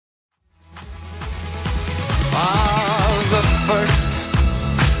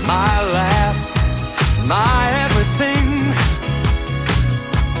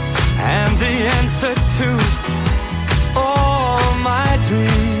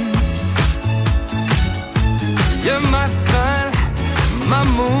my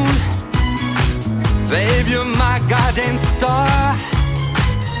moon. Babe, you're my guiding star,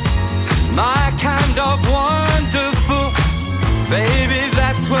 my kind of wonderful. Baby,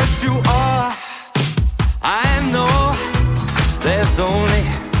 that's what you are. I know there's only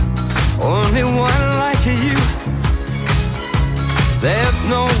one like you. There's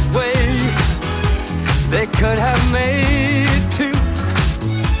no way they could have made two.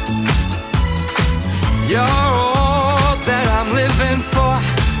 You're all that I'm living for.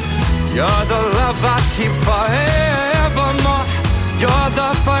 You're the love I keep forevermore. You're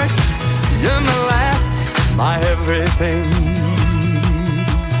the first, you're my last, my everything.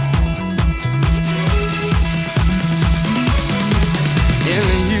 In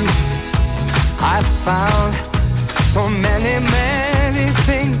you I found so many, many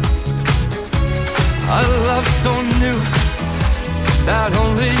things. A love so new that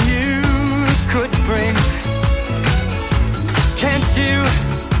only you could bring. Can't you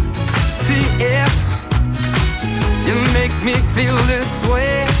see if you make me feel this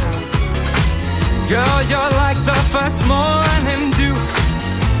way? Girl, you're like the first morning dew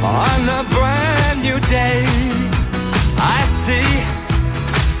on a brand new day. I see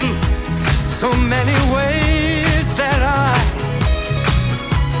so many ways that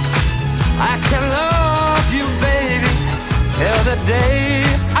I can love you, baby, till the day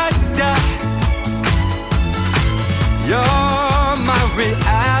I die. You're my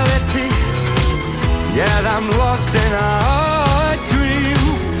reality, yet I'm lost in a dream.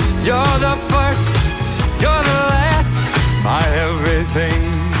 You're the first, you're the last, my everything.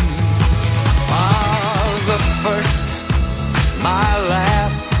 The first, my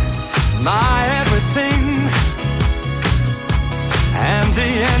last, my everything, and the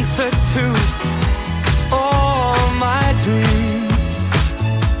answer to all my dreams.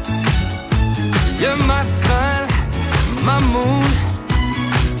 You're my sun, my moon.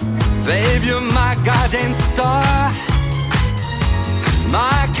 Babe, you're my guiding star,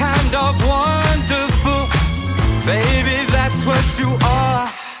 my kind of wonderful. Baby, that's what you are.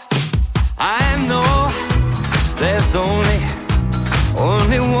 I know there's only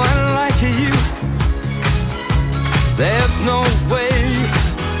one like you. There's no way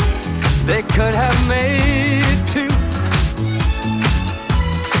they could have made two.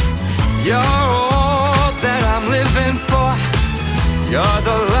 You're all that I'm living for. You're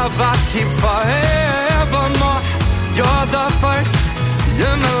the love I keep forevermore. You're the first,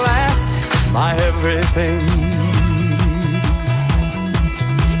 you're my last, my everything.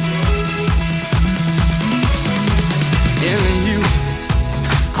 In you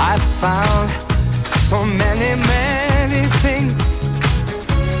I found so many, many things.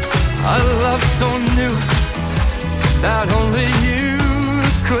 A love so new that only you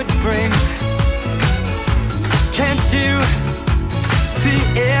could bring. Can't you see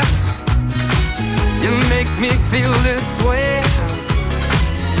if you make me feel this way?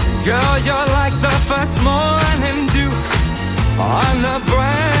 Girl, you're like the first morning dew on a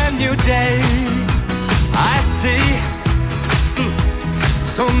brand new day. I see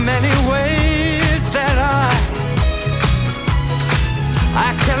so many ways that I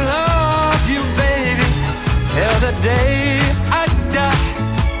can love you, baby, till the day I die.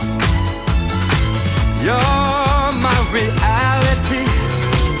 You're my reality,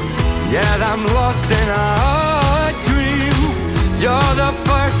 yet I'm lost in a dream. You're the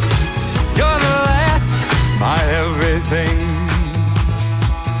first, you're the last, my everything,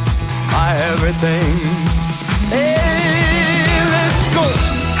 my everything.